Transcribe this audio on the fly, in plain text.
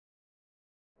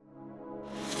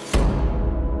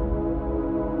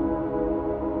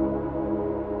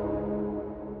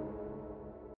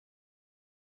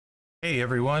Hey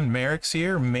everyone, Mherex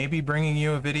here, maybe bringing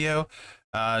you a video,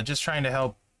 just trying to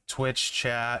help Twitch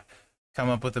chat come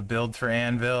up with a build for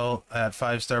Anvil at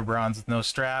 5-star bronze with no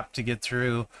strap to get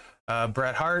through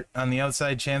Bret Hart on the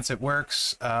outside chance it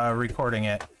works, recording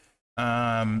it.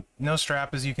 No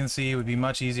strap, as you can see, would be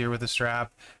much easier with a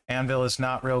strap. Anvil is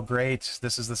not real great.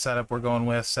 This is the setup we're going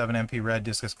with: 7 MP red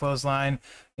discus clothesline,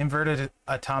 inverted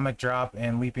atomic drop,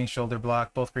 and leaping shoulder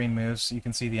block, both green moves. You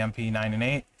can see the MP 9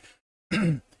 and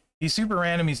 8. He's super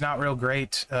random. He's not real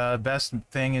great. Best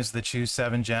thing is the choose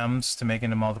 7 gems to make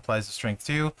into multiplies of strength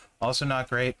 2. Also not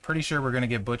great. Pretty sure we're going to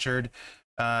get butchered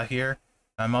here.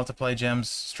 Multiply gems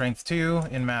strength 2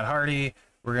 in Matt Hardy.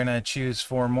 We're going to choose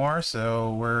 4 more.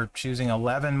 So we're choosing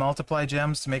 11 multiply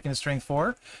gems to make into strength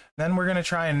 4. Then we're going to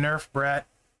try and nerf Bret.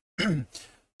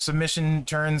 Submission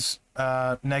turns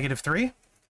 -3.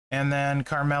 And then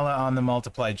Carmella on the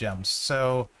multiply gems.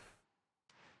 So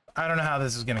I don't know how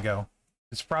this is going to go.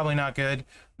 It's probably not good.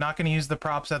 Not going to use the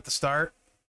props at the start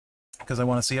because I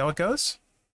want to see how it goes.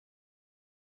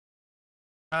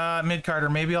 Mid-Carter,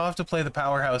 maybe I'll have to play the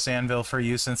Powerhouse Anvil for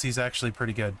you since he's actually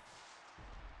pretty good.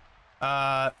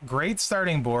 Great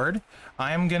starting board.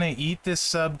 I am going to eat this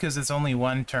sub because it's only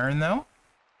 1 turn, though.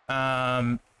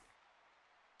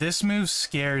 This move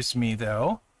scares me,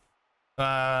 though.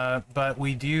 But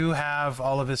we do have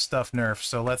all of his stuff nerfed,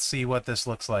 so let's see what this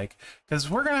looks like.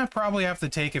 Because we're going to probably have to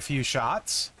take a few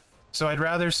shots. So I'd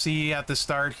rather see at the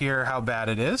start here how bad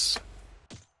it is.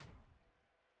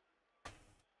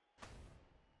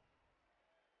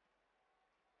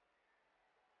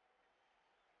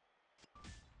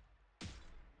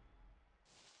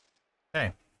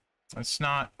 Okay. It's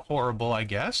not horrible, I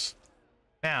guess.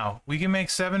 Now, we can make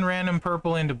 7 random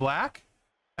purple into black.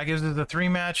 That gives us a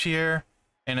 3-match here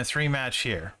and a 3-match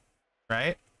here,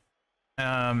 right?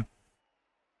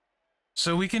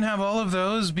 So we can have all of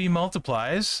those be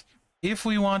multiplies. If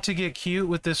we want to get cute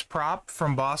with this prop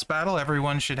from Boss Battle,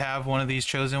 everyone should have one of these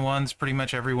chosen ones. Pretty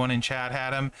much everyone in chat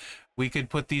had them. We could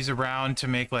put these around to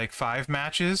make like 5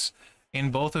 matches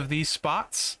in both of these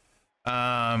spots.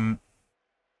 And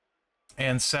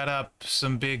set up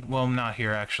some big, well, not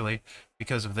here actually,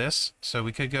 because of this. So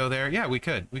we could go there. Yeah, we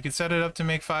could. We could set it up to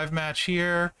make 5-match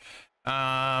here.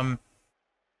 And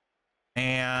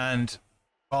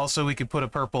also we could put a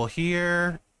purple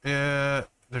here.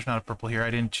 There's not a purple here. I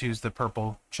didn't choose the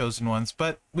purple chosen ones,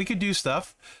 but we could do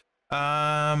stuff.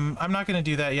 I'm not going to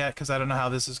do that yet because I don't know how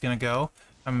this is going to go.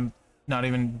 Don't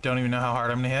even know how hard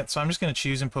I'm going to hit. So I'm just going to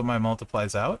choose and put my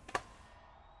multiplies out.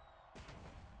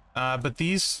 But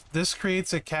this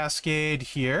creates a cascade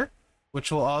here,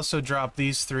 which will also drop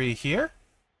these 3 here.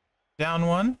 Down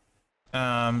 1.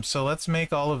 So let's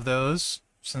make all of those,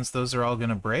 since those are all going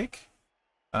to break.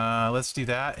 Let's do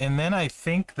that. And then I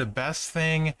think the best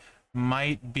thing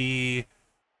might be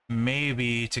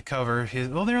maybe to cover his...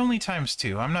 Well, they're only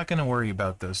 ×2. I'm not going to worry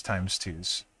about those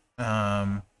 ×2s.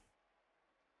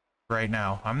 Right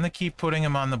now. I'm going to keep putting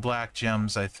him on the black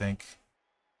gems, I think.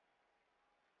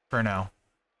 For now.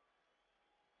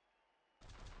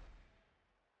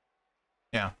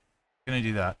 Yeah, gonna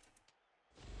do that.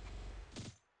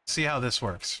 See how this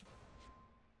works.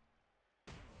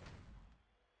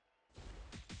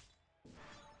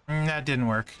 That didn't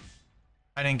work.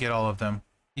 I didn't get all of them,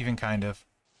 even kind of.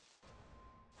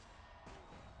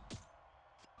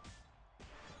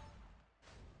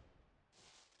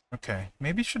 Okay,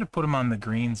 maybe should have put them on the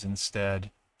greens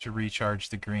instead to recharge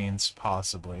the greens,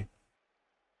 possibly.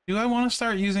 Do I want to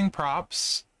start using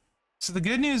props? So the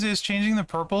good news is changing the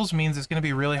purples means it's going to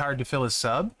be really hard to fill his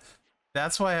sub.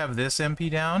 That's why I have this MP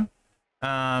down.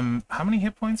 How many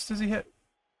hit points does he hit?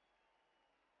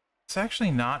 It's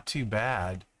actually not too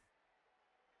bad.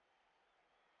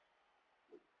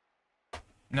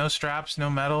 No straps,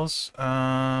 no medals.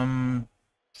 That's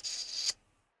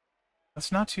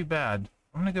not too bad.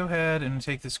 I'm going to go ahead and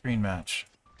take this green match.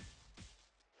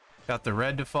 Got the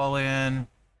red to fall in.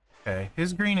 Okay,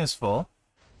 his green is full.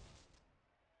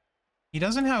 He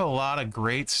doesn't have a lot of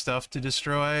great stuff to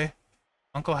destroy.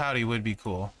 Uncle Howdy would be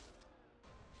cool.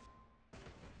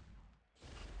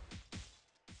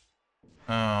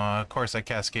 Oh, of course I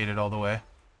cascaded all the way.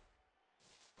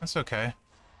 That's okay.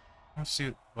 Let's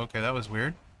see. Okay, that was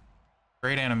weird.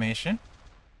 Great animation.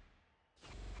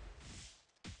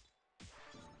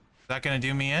 Is that gonna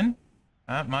do me in?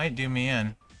 That might do me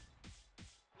in.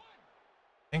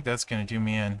 I think that's gonna do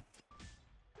me in.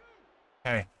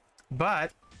 Okay.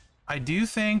 But I do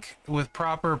think with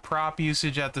proper prop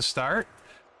usage at the start,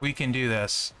 we can do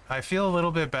this. I feel a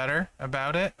little bit better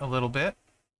about it, a little bit.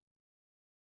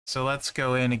 So let's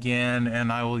go in again,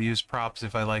 and I will use props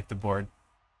if I like the board.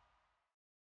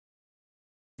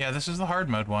 Yeah, this is the hard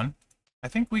mode one. I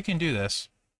think we can do this.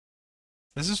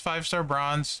 This is 5-star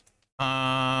bronze.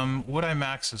 Would I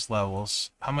max his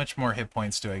levels? How much more hit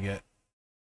points do I get?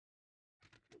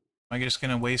 Am I just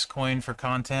gonna waste coin for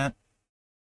content?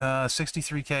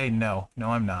 63k? No. No,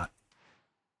 I'm not.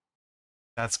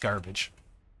 That's garbage.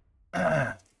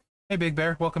 Hey, Big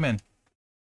Bear, welcome in.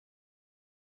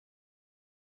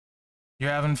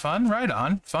 You're having fun? Right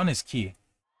on. Fun is key.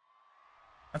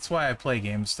 That's why I play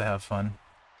games, to have fun.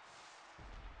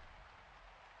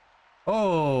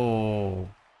 Oh.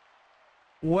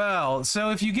 Well,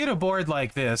 so if you get a board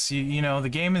like this, you know, the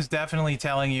game is definitely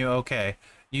telling you, okay,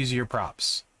 use your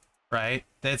props, right?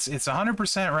 It's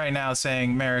 100% right now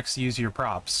saying, Mherex, use your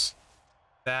props.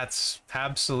 That's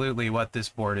absolutely what this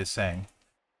board is saying.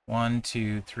 1,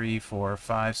 2, 3, 4,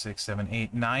 5, 6, 7,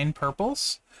 8, 9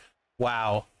 purples.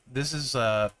 Wow. This is,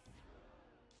 well,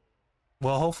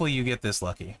 hopefully you get this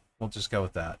lucky. We'll just go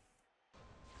with that.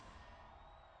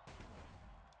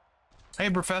 Hey,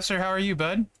 Professor, how are you,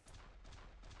 bud?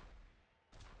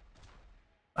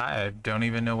 I don't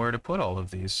even know where to put all of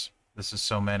these. This is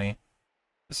so many.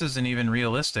 This isn't even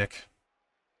realistic.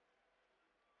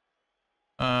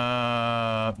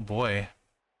 Boy.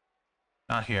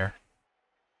 Not here.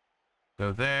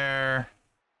 Go there.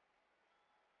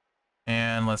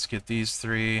 And let's get these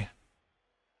 3.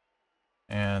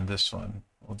 And this one.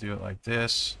 We'll do it like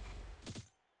this.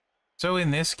 So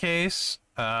in this case,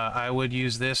 I would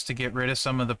use this to get rid of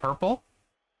some of the purple.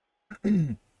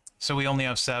 So we only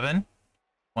have 7.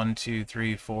 1, 2,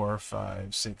 3, 4,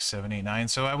 5, 6, 7, 8, 9.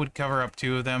 So I would cover up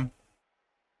 2 of them.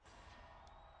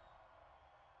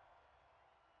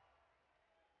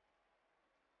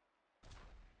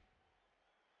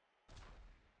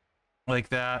 Like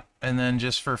that. And then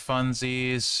just for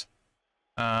funsies,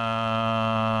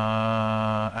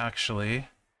 actually,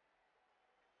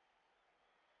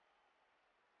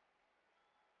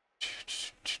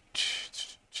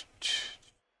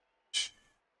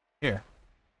 here.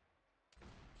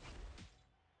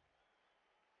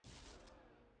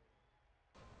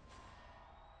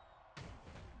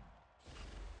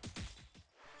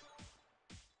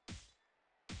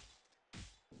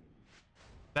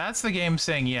 That's the game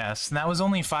saying yes, and that was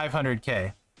only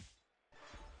 500k.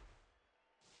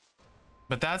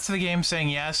 But that's the game saying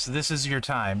yes, this is your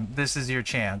time. This is your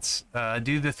chance.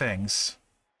 Do the things.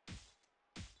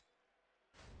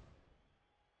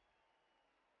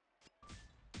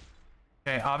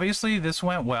 Okay, obviously this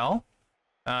went well.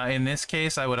 In this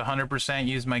case, I would 100%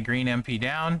 use my green MP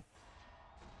down.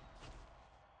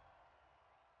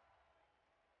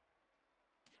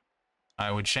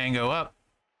 I would Shango up.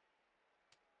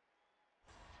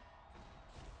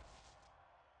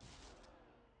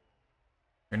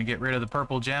 We're gonna get rid of the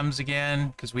purple gems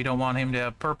again, because we don't want him to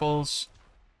have purples.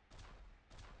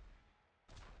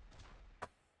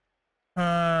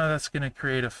 That's gonna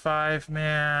create a 5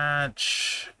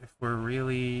 match. If we're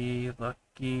really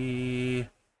lucky,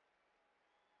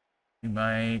 we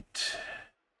might...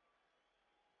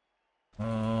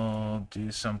 We'll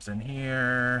do something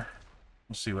here.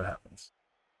 We'll see what happens.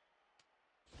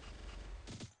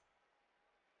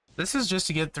 This is just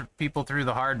to get people through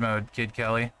the hard mode, Kid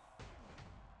Kelly.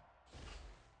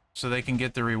 So they can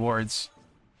get the rewards.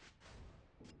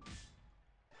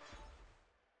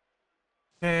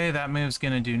 Okay, that move's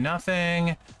gonna do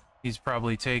nothing. He's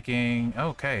probably taking...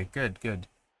 Okay, good, good.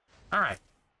 Alright.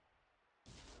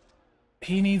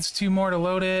 He needs 2 more to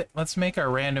load it. Let's make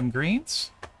our random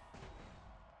greens.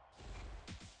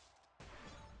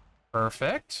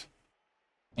 Perfect.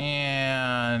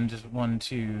 And 1,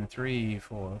 2, 3,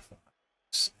 4, 5,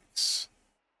 6.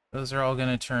 Those are all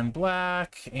gonna turn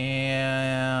black,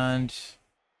 and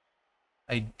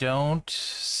I don't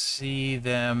see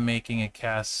them making a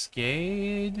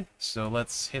cascade, so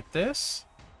let's hit this.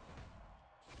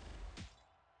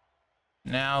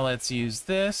 Now let's use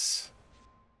this.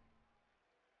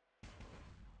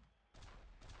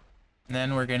 And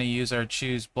then we're gonna use our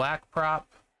choose black prop.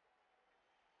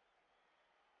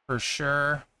 For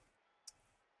sure.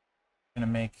 Gonna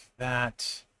make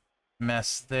that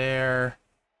mess there.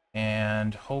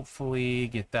 And hopefully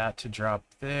get that to drop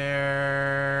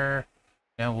there.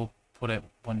 Now we'll put it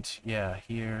yeah,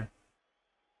 here.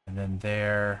 And then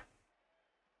there.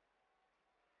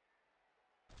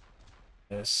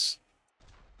 This.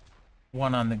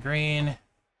 1 on the green.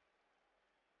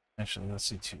 Actually, let's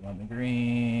see, 2 on the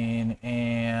green.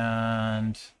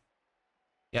 And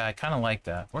yeah, I kind of like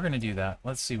that. We're gonna do that.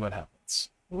 Let's see what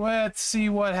happens. Let's see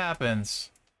what happens.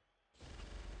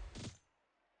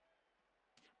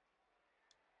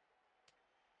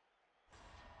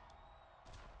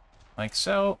 Like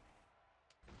so.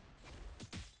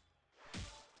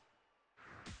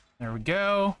 There we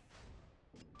go.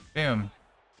 Boom.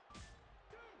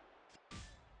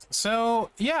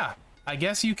 So, yeah, I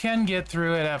guess you can get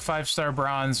through it at 5-star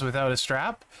bronze without a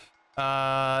strap.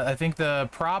 I think the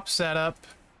prop setup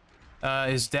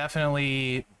is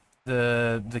definitely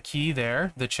the key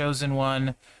there. The chosen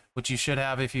one, which you should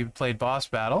have if you played boss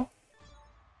battle.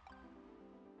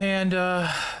 And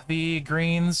the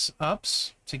greens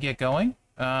ups to get going.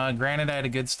 Granted, I had a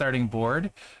good starting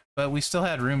board, but we still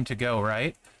had room to go,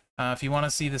 right? If you want to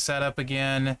see the setup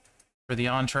again for the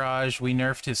Entourage, we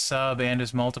nerfed his sub and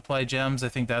his multiply gems. I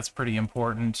think that's pretty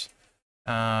important.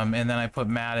 And then I put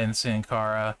Matt and Sin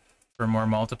Cara for more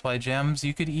multiply gems.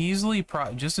 You could easily,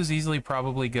 just as easily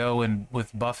probably go and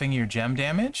with buffing your gem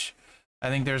damage. I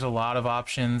think there's a lot of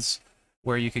options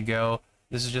where you could go.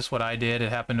 This is just what I did. It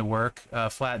happened to work.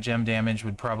 Flat gem damage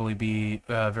would probably be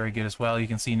very good as well. You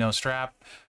can see no strap.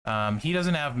 He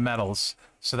doesn't have metals,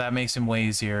 so that makes him way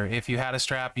easier. If you had a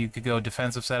strap, you could go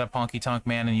defensive setup, honky tonk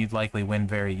man, and you'd likely win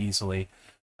very easily.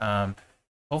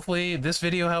 Hopefully this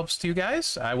video helps too,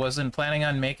 guys. I wasn't planning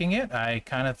on making it. I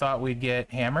kind of thought we'd get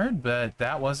hammered, but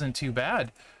that wasn't too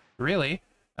bad, really,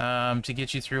 to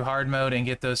get you through hard mode and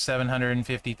get those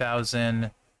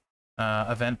 750,000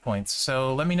 event points.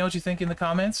 So let me know what you think in the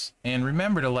comments, and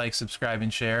remember to like, subscribe,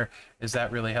 and share, as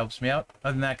that really helps me out.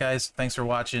 Other than that, guys, thanks for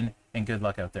watching, and good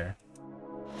luck out there.